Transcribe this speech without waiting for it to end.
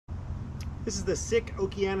This is the SIC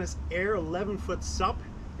Okeanos Air 11-foot SUP,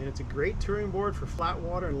 and it's a great touring board for flat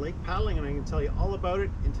water and lake paddling, and I can tell you all about it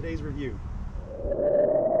in today's review.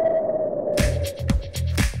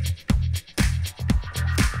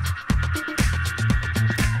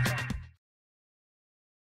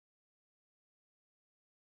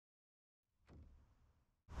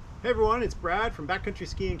 Hey everyone, it's Brad from Backcountry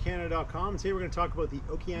Skiing Canada.com, and today we're going to talk about the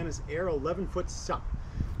Okeanos Air 11-foot SUP.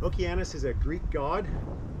 Okeanos is a Greek god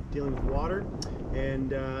dealing with water,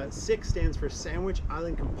 and SIC stands for Sandwich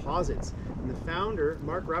Island Composites. And the founder,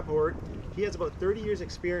 Mark Rapport, he has about 30 years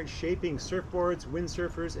experience shaping surfboards,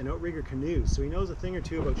 windsurfers, and outrigger canoes. So he knows a thing or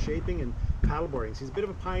two about shaping and paddleboarding. So he's a bit of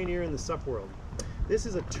a pioneer in the SUP world. This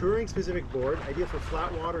is a touring specific board, ideal for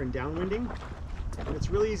flat water and downwinding. And it's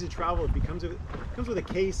really easy to travel. It comes with a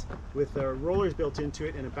case with rollers built into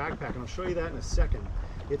it and a backpack, and I'll show you that in a second.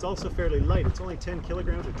 It's also fairly light. It's only 10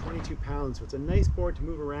 kilograms or 22 pounds, so it's a nice board to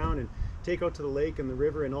move around and take out to the lake and the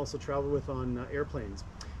river, and also travel with on airplanes.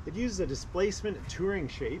 It uses a displacement touring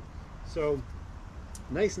shape, so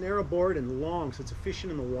nice narrow board and long, so it's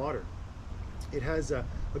efficient in the water. It has a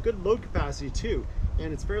good load capacity too,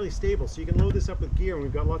 and it's fairly stable, so you can load this up with gear, and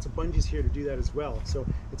we've got lots of bungees here to do that as well. So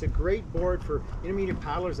it's a great board for intermediate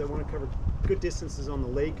paddlers that want to cover good distances on the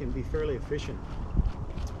lake and be fairly efficient.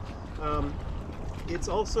 It's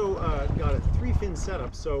also got a 3-fin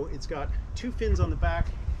setup, so it's got 2 fins on the back,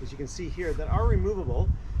 as you can see here, that are removable.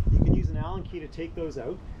 You can use an Allen key to take those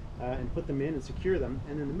out and put them in and secure them.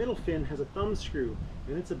 And then the middle fin has a thumb screw,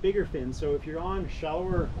 and it's a bigger fin, so if you're on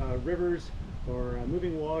shallower rivers or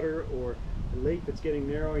moving water, or a lake that's getting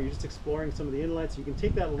narrow, you're just exploring some of the inlets, you can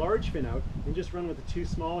take that large fin out and just run with the 2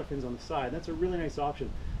 smaller fins on the side. That's a really nice option.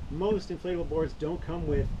 Most inflatable boards don't come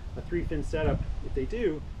with a 3-fin setup. If they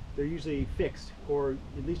do, they're usually fixed, or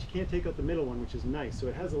at least you can't take out the middle one, which is nice. So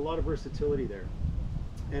it has a lot of versatility there.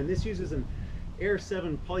 And this uses an Air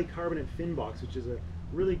 7 polycarbonate fin box, which is a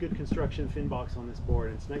really good construction fin box on this board,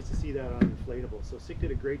 and it's nice to see that on an inflatable. So SIC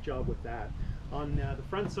did a great job with that. On the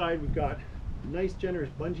front side, we've got nice generous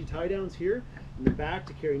bungee tie downs here in the back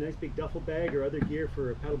to carry a nice big duffel bag or other gear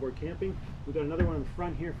for paddleboard camping. We've got another one in the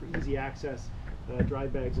front here for easy access, dry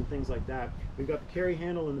bags and things like that. We've got the carry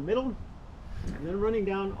handle in the middle, and then running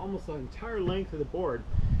down almost the entire length of the board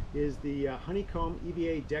is the honeycomb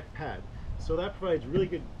EVA deck pad. So that provides really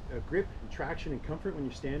good grip and traction and comfort when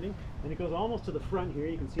you're standing. And it goes almost to the front here.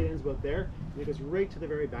 You can see it ends about there, and it goes right to the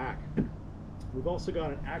very back. We've also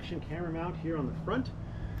got an action camera mount here on the front,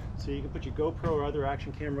 so you can put your GoPro or other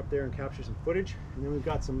action camera up there and capture some footage. And then we've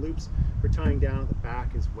got some loops for tying down at the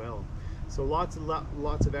back as well. So lots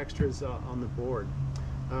of extras on the board.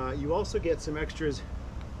 You also get some extras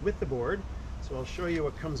with the board. So I'll show you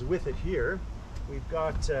what comes with it here. We've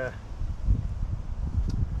got a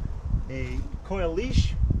coil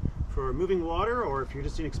leash for moving water, or if you're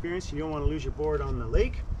just inexperienced and you don't want to lose your board on the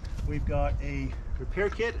lake. We've got a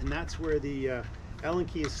repair kit, and that's where the Allen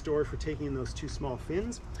key is stored for taking in those 2 small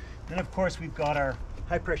fins. Then of course we've got our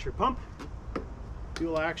high pressure pump,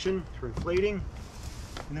 dual action for inflating.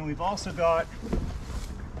 And then we've also got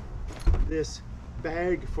this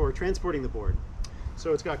bag for transporting the board.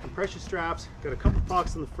 So it's got compression straps, got a couple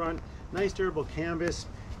pockets in the front, nice durable canvas.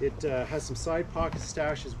 It has some side pockets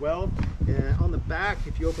stashed as well. And on the back,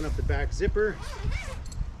 if you open up the back zipper,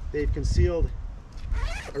 they've concealed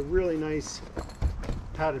a really nice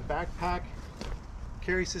padded backpack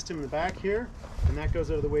carry system in the back here, and that goes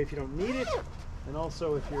out of the way if you don't need it. And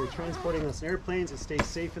also if you're transporting on some airplanes, it stays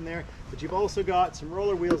safe in there. But you've also got some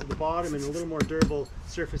roller wheels at the bottom and a little more durable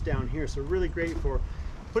surface down here. So really great for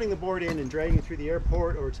putting the board in and dragging it through the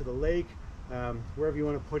airport or to the lake, wherever you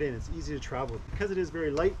want to put in. It's easy to travel with because it is very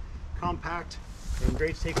light, compact, and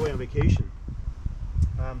great to take away on vacation.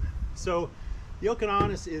 So the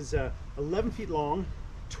Okeanos is 11 feet long,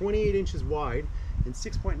 28 inches wide, and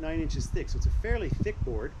 6.9 inches thick. So it's a fairly thick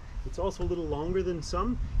board. It's also a little longer than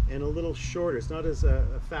some and a little shorter. It's not as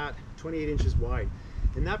a fat 28 inches wide.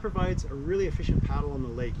 And that provides a really efficient paddle on the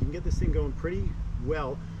lake. You can get this thing going pretty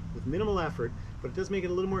well with minimal effort, but it does make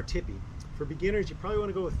it a little more tippy. For beginners, you probably want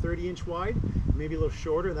to go with 30-inch wide, maybe a little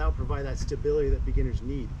shorter, and that'll provide that stability that beginners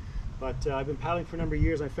need. But I've been paddling for a number of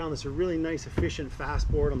years, and I found this a really nice, efficient,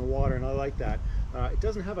 fast board on the water, and I like that. It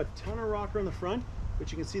doesn't have a ton of rocker on the front,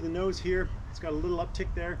 but you can see the nose here. It's got a little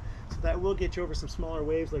uptick there, so that will get you over some smaller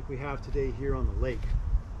waves like we have today here on the lake.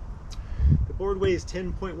 The board weighs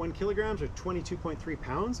 10.1 kilograms or 22.3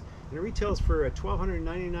 pounds, and it retails for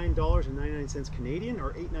 $1,299.99 Canadian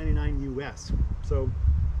or $8.99 US. So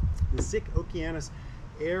the SIC Okeanos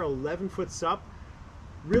Air 11-foot SUP,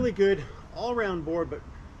 really good all-round board, but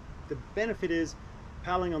the benefit is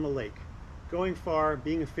paddling on the lake. going far,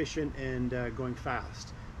 being efficient, and going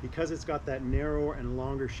fast. Because it's got that narrower and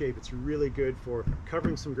longer shape, it's really good for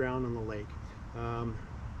covering some ground on the lake.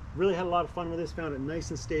 Really had a lot of fun with this, found it nice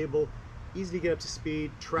and stable, easy to get up to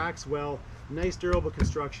speed, tracks well, nice durable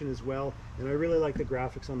construction as well, and I really like the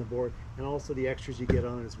graphics on the board and also the extras you get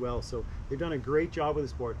on it as well. So they've done a great job with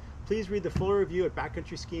this board. Please read the full review at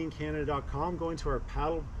backcountryskiingcanada.com. Go into our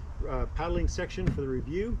paddling section for the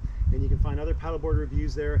review, and you can find other paddleboard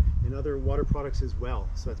reviews there and other water products as well.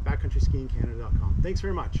 So that's backcountryskiingcanada.com. Thanks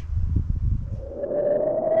very much.